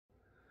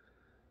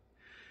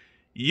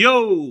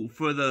Yo,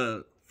 for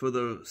the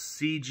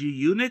CG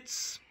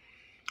units,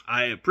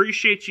 I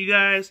appreciate you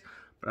guys,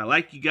 but I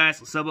like you guys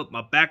to sub up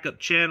my backup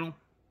channel.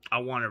 I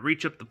want to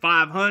reach up to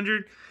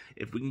 500.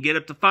 If we can get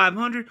up to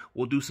 500,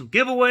 we'll do some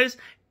giveaways,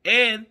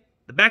 and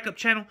the backup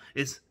channel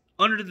is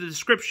under the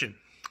description.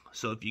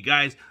 So if you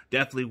guys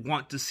definitely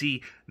want to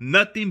see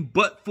nothing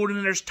but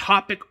 49ers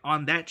topic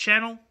on that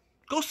channel,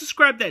 go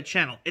subscribe to that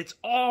channel. It's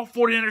all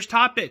 49ers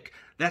topic.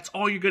 That's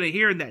all you're going to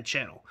hear in that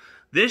channel.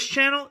 This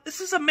channel, this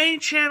is a main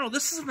channel.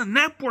 This isn't a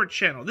network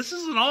channel. This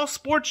is an all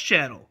sports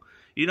channel.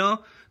 You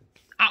know,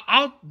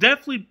 I'll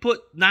definitely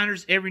put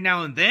Niners every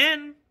now and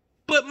then,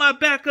 but my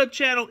backup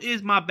channel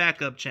is my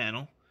backup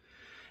channel.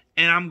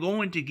 And I'm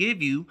going to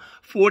give you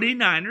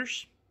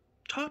 49ers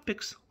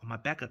topics on my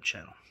backup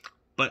channel.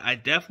 But I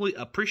definitely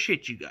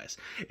appreciate you guys.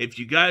 If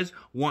you guys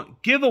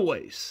want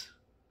giveaways,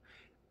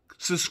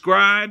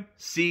 subscribe,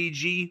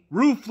 CG,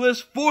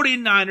 Ruthless,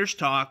 49ers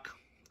Talk,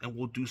 and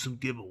we'll do some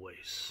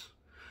giveaways.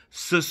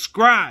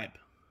 Subscribe,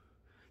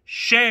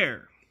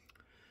 share,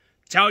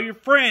 tell your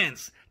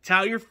friends,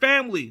 tell your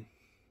family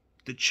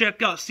to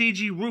check out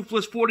CG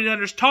Ruthless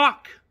 49ers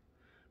Talk,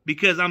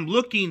 because I'm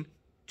looking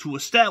to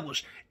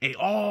establish a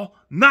all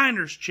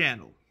Niners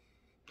channel.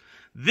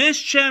 This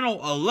channel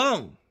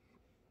alone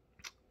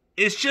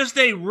is just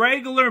a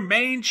regular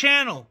main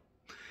channel.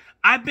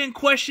 I've been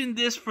questioning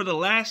this for the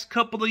last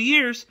couple of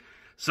years.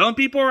 Some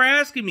people are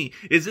asking me,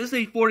 is this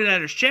a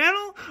 49ers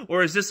channel?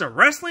 Or is this a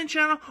wrestling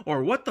channel?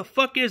 Or what the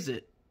fuck is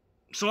it?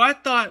 So I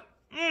thought,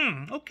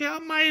 okay, I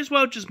might as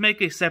well just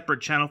make a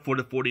separate channel for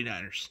the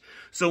 49ers.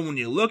 So when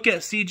you look at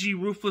CG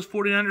Ruthless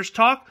 49ers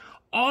Talk,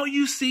 all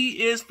you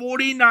see is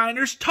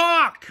 49ers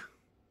Talk.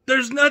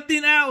 There's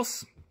nothing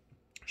else.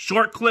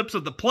 Short clips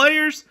of the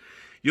players.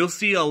 You'll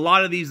see a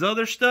lot of these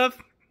other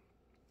stuff.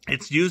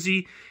 It's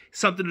usually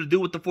something to do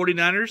with the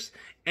 49ers.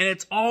 And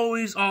it's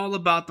always all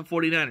about the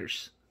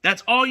 49ers.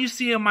 That's all you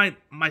see on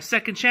my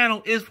second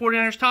channel is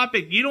 49ers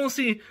topic. You don't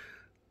see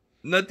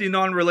nothing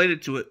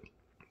unrelated to it.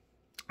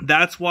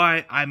 That's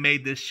why I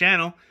made this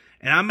channel.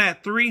 And I'm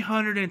at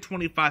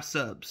 325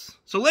 subs.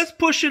 So let's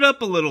push it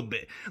up a little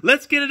bit.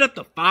 Let's get it up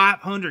to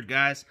 500,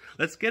 guys.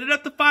 Let's get it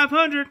up to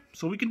 500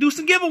 so we can do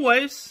some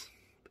giveaways.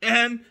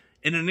 And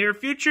in the near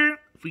future,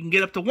 if we can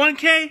get up to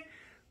 1K,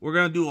 we're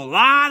going to do a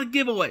lot of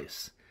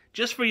giveaways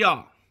just for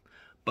y'all.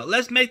 But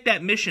let's make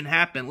that mission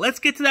happen. Let's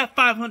get to that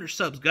 500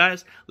 subs,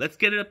 guys. Let's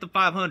get it up to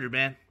 500,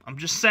 man. I'm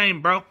just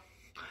saying, bro.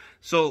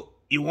 So,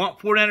 you want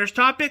 49ers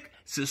topic?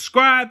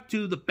 Subscribe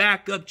to the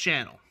backup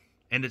channel.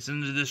 And it's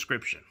in the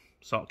description.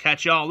 So, I'll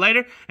catch y'all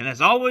later. And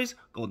as always,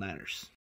 go Niners.